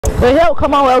We're here with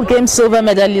Commonwealth Games Silver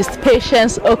medalist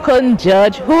Patience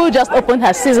Okon-George, who just opened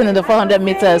her season in the 400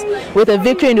 meters with a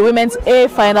victory in the women's A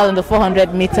final in the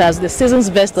 400 meters, the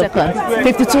season's best of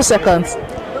 52 seconds.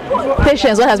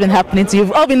 Patience, what has been happening to you?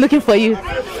 We've all been looking for you.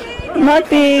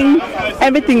 Nothing.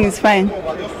 Everything is fine.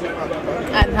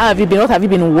 And how have you been? What have you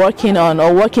been working on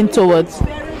or working towards?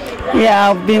 Yeah,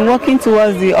 I've been working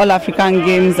towards the All-African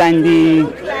Games and the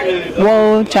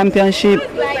World Championship.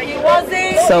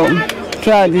 So,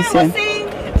 throughout this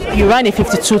year. You ran a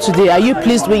 52 today. Are you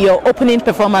pleased with your opening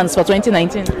performance for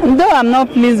 2019? Though I'm not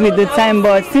pleased with the time,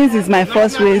 but since it's my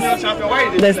first race,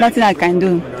 there's nothing I can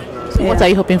do. So what are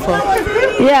you hoping for?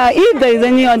 Yeah, if there is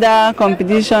any other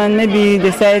competition, maybe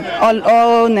they said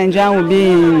all Nigerian will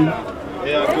be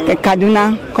in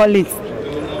Kaduna, call it.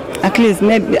 At least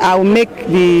maybe I will make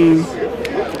the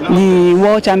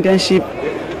World Championship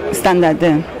standard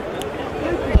there.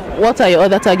 What are your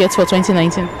other targets for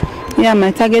 2019? Yeah,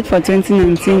 my target for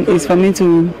 2019 is for me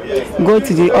to go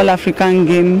to the All-African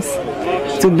Games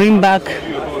to bring back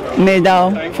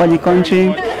medal for the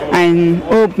country and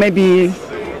hope maybe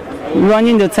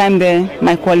running the time there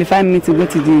might qualify me to go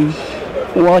to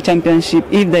the World Championship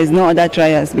if there is no other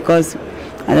trials, because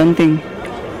I don't think.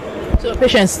 So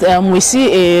Patience, we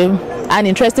see an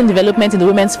interesting development in the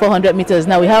women's 400 meters.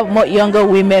 Now we have more younger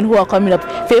women who are coming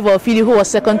up. Favor Ofili, who was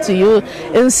second to you,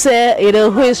 Inse,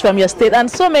 who is from your state, and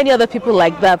so many other people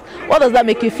like that. What does that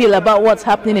make you feel about what's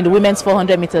happening in the women's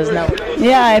 400 meters now?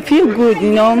 Yeah, I feel good,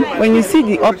 when you see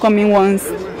the upcoming ones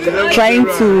trying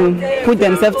to put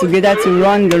themselves together to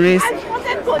run the race.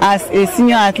 As a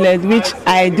senior athlete, which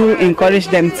I do encourage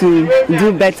them to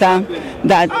do better,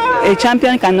 that a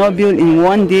champion cannot build in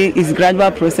one day, it's a gradual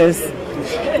process.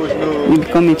 You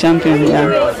become a champion. Yeah.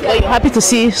 Are you happy to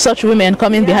see such women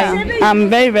coming behind? I'm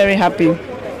very, very happy.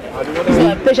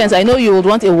 So, Patience, I know you would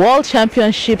want a World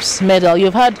Championships medal.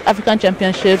 You've had African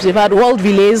Championships, you've had World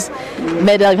Relays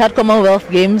medal, you've had Commonwealth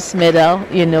Games medal,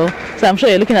 So I'm sure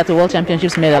you're looking at the World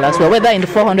Championships medal as well, whether in the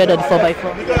 400 or the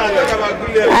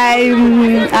 4x4.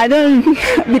 I don't,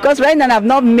 because right now I've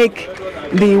not made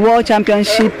the World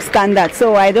Championship standard,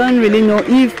 so I don't really know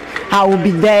if I will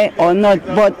be there or not.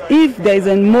 But if there is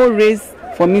a more race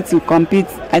for me to compete,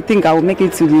 I think I will make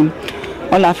it to the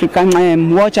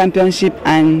All-African World Championship,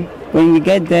 and when we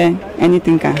get there,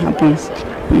 anything can happen.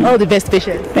 All the best,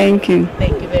 Patience. Thank you.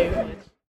 Thank you very much.